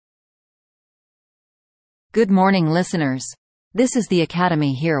Good morning, listeners. This is the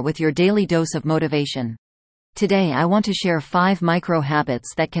Academy here with your daily dose of motivation. Today I want to share 5 micro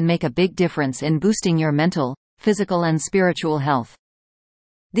habits that can make a big difference in boosting your mental, physical and spiritual health.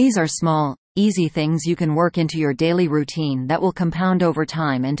 These are small, easy things you can work into your daily routine that will compound over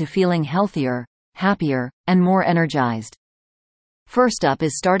time into feeling healthier, happier, and more energized. First up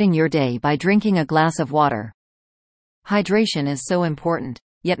is starting your day by drinking a glass of water. Hydration is so important,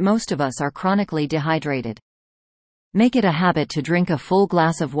 yet most of us are chronically dehydrated. Make it a habit to drink a full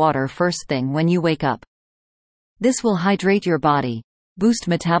glass of water first thing when you wake up. This will hydrate your body, boost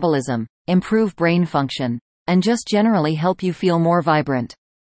metabolism, improve brain function, and just generally help you feel more vibrant.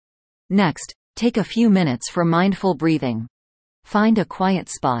 Next, take a few minutes for mindful breathing. Find a quiet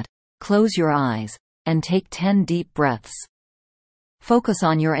spot, close your eyes, and take 10 deep breaths. Focus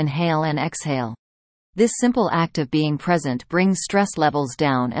on your inhale and exhale. This simple act of being present brings stress levels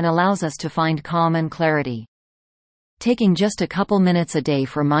down and allows us to find calm and clarity. Taking just a couple minutes a day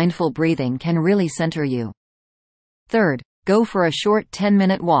for mindful breathing can really center you. Third, go for a short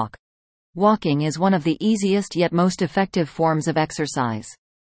 10-minute walk. Walking is one of the easiest yet most effective forms of exercise.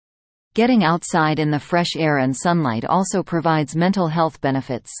 Getting outside in the fresh air and sunlight also provides mental health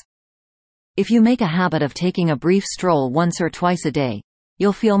benefits. If you make a habit of taking a brief stroll once or twice a day,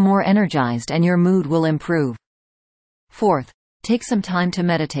 you'll feel more energized and your mood will improve. Fourth, take some time to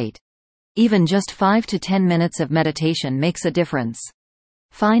meditate. Even just 5 to 10 minutes of meditation makes a difference.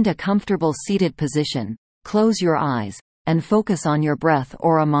 Find a comfortable seated position, close your eyes, and focus on your breath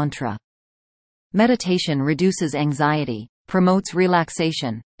or a mantra. Meditation reduces anxiety, promotes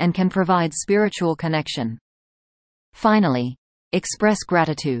relaxation, and can provide spiritual connection. Finally, express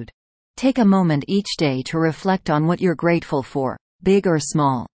gratitude. Take a moment each day to reflect on what you're grateful for, big or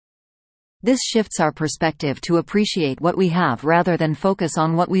small. This shifts our perspective to appreciate what we have rather than focus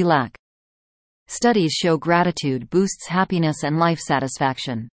on what we lack. Studies show gratitude boosts happiness and life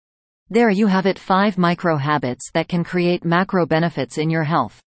satisfaction. There you have it, 5 micro habits that can create macro benefits in your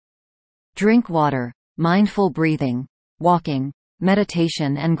health. Drink water, mindful breathing, walking,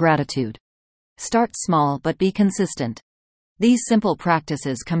 meditation and gratitude. Start small but be consistent. These simple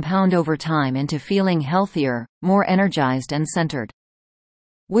practices compound over time into feeling healthier, more energized and centered.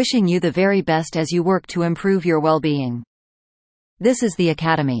 Wishing you the very best as you work to improve your well-being. This is the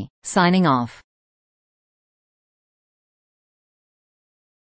Academy, signing off.